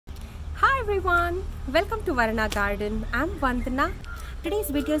everyone, welcome to Varna Garden. I'm Vandana.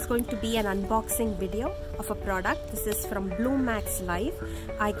 Today's video is going to be an unboxing video of a product. This is from Bloomax Live.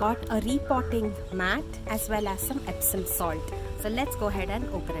 I got a repotting mat as well as some Epsom salt. So let's go ahead and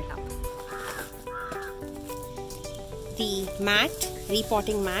open it up. The mat,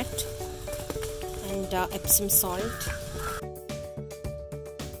 repotting mat and Epsom salt.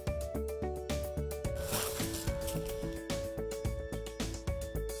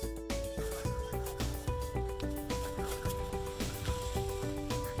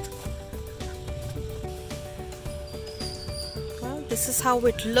 This is how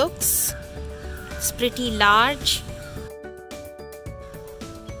it looks. It's pretty large.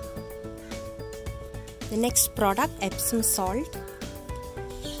 The next product, Epsom salt.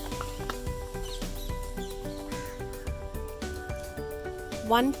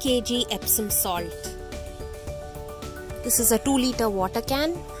 One kg Epsom salt. This is a 2-liter water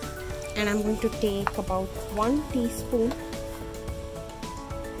can, and I'm going to take about 1 teaspoon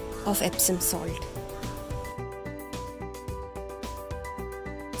of Epsom salt.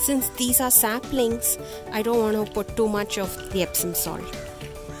 Since these are saplings, I don't want to put too much of the Epsom salt.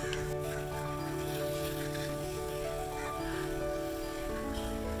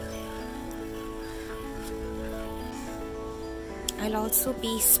 I'll also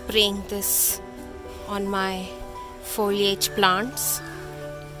be spraying this on my foliage plants.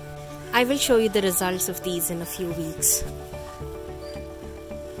 I will show you the results of these in a few weeks.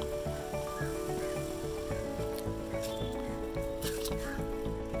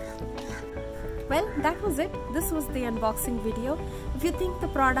 Well, that was it. This was the unboxing video. If you think the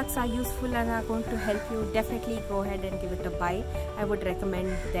products are useful and are going to help you, definitely go ahead and give it a buy. I would recommend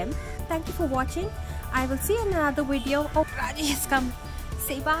them. Thank you for watching. I will see you in another video. Oh, Raji has come.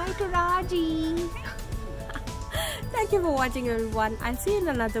 Say bye to Raji. Thank you for watching, everyone. I'll see you in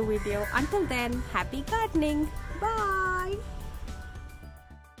another video. Until then, happy gardening. Bye.